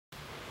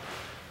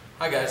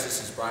Hi guys,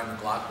 this is Brian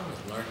Mclaughlin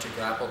with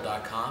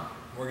LearnToGrapple.com.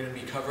 We're going to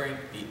be covering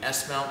the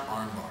S-mount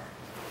armbar.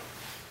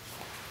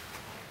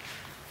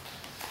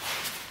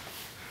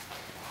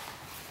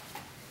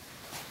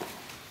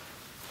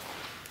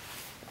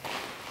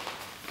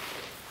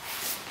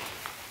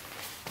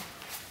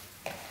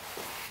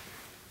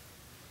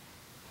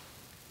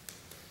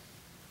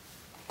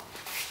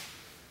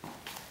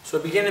 So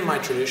to begin in my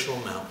traditional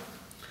mount,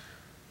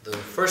 the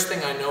first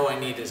thing I know I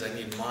need is I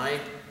need my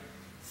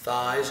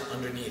thighs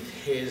underneath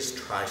his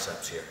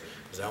triceps here,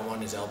 because I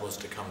want his elbows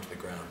to come to the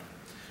ground.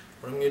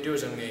 What I'm going to do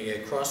is I'm going to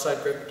get a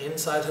cross-side grip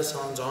inside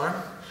Hassan's arm,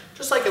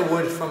 just like I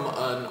would from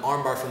an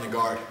armbar from the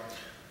guard.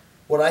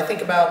 What I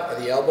think about are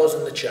the elbows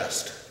in the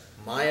chest.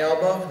 My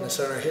elbow in the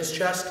center of his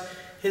chest,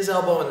 his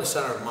elbow in the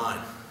center of mine.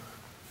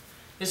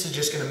 This is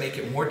just going to make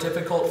it more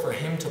difficult for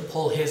him to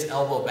pull his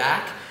elbow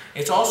back.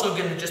 It's also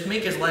going to just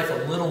make his life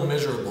a little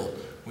miserable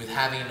with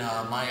having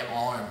my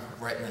arm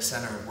right in the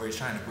center where he's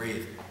trying to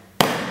breathe.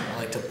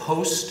 I like to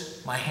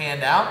post my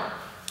hand out,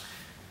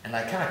 and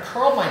I kind of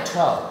curl my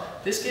toe.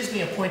 This gives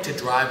me a point to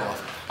drive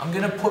off. I'm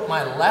going to put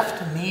my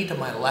left knee to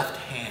my left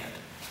hand,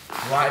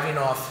 driving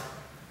off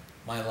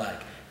my leg.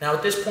 Now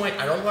at this point,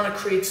 I don't want to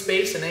create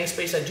space, and any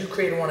space I do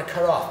create, I want to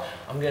cut off.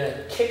 I'm going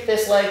to kick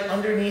this leg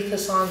underneath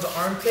Hassan's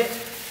armpit,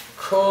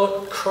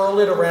 curl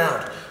it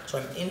around, so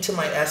I'm into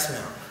my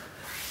S-mount.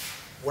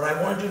 What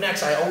I want to do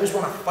next, I always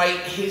want to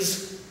fight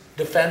his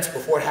defense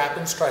before it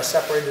happens, try to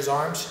separate his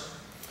arms.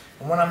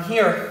 And when I'm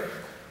here,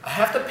 I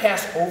have to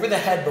pass over the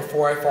head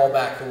before I fall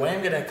back. The way I'm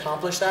going to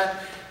accomplish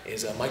that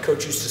is, my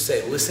coach used to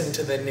say, listen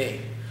to the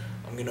knee.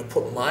 I'm going to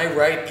put my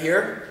right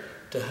ear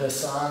to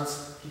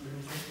Hassan's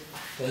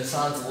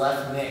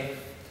left knee.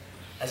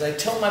 As I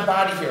tilt my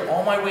body here,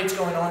 all my weight's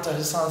going on to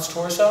Hassan's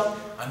torso.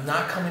 I'm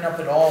not coming up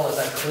at all as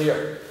I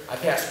clear. I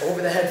pass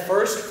over the head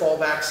first, fall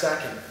back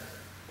second.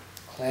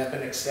 Clamp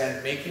and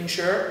extend, making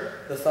sure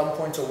the thumb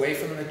points away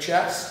from the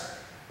chest,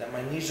 that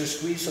my knees are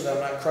squeezed so that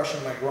I'm not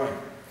crushing my groin.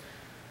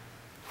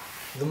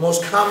 The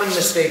most common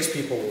mistakes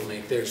people will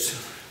make,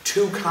 there's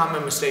two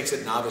common mistakes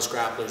that novice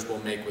grapplers will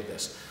make with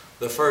this.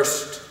 The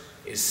first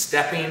is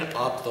stepping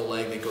up the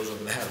leg that goes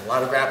over the head. A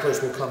lot of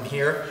grapplers will come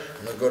here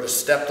and they'll go to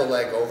step the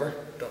leg over.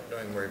 Don't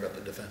even worry about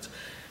the defense.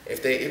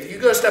 If you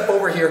go to step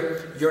over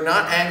here, you're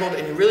not angled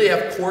and you really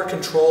have poor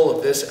control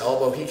of this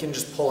elbow. He can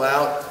just pull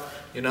out,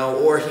 you know,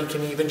 or he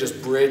can even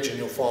just bridge and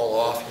you'll fall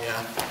off,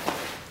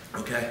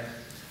 yeah, okay.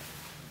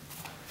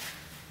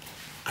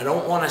 I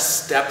don't want to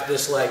step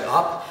this leg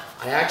up.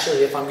 I actually,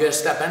 if I'm going to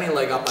step any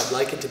leg up, I'd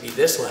like it to be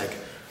this leg.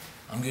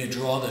 I'm going to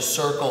draw the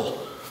circle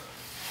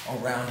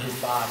around his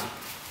body.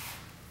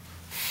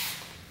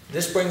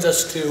 This brings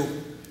us to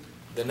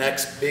the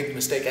next big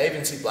mistake. I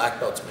even see black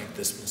belts make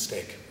this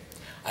mistake.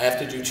 I have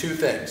to do two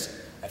things.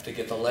 I have to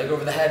get the leg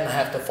over the head and I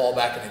have to fall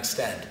back and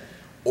extend.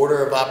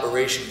 Order of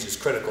operations is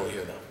critical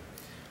here though.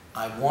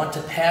 I want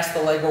to pass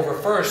the leg over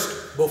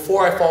first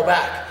before I fall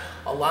back.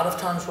 A lot of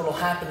times what will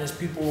happen is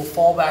people will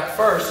fall back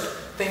first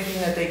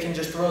thinking that they can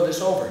just throw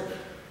this over.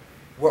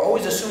 We're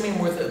always assuming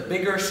we're the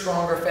bigger,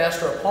 stronger,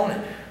 faster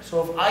opponent.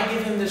 So if I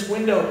give him this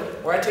window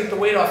where I take the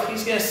weight off,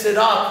 he's going to sit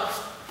up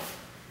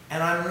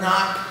and I'm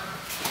not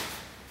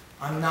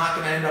going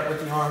to end up with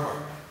the armbar.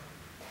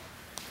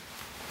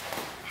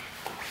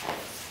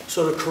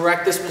 So to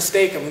correct this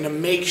mistake, I'm going to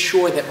make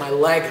sure that my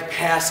leg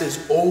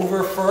passes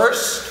over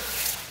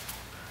first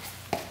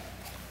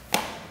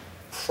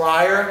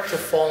prior to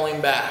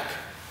falling back.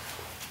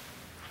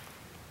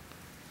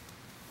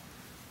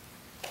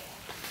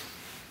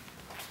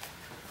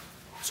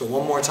 So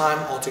one more time,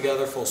 all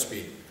together, full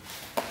speed.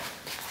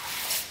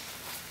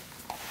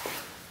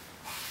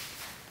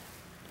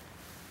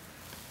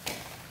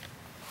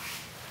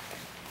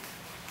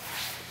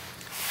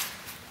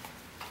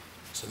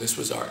 So this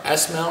was our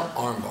S-mount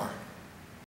armbar.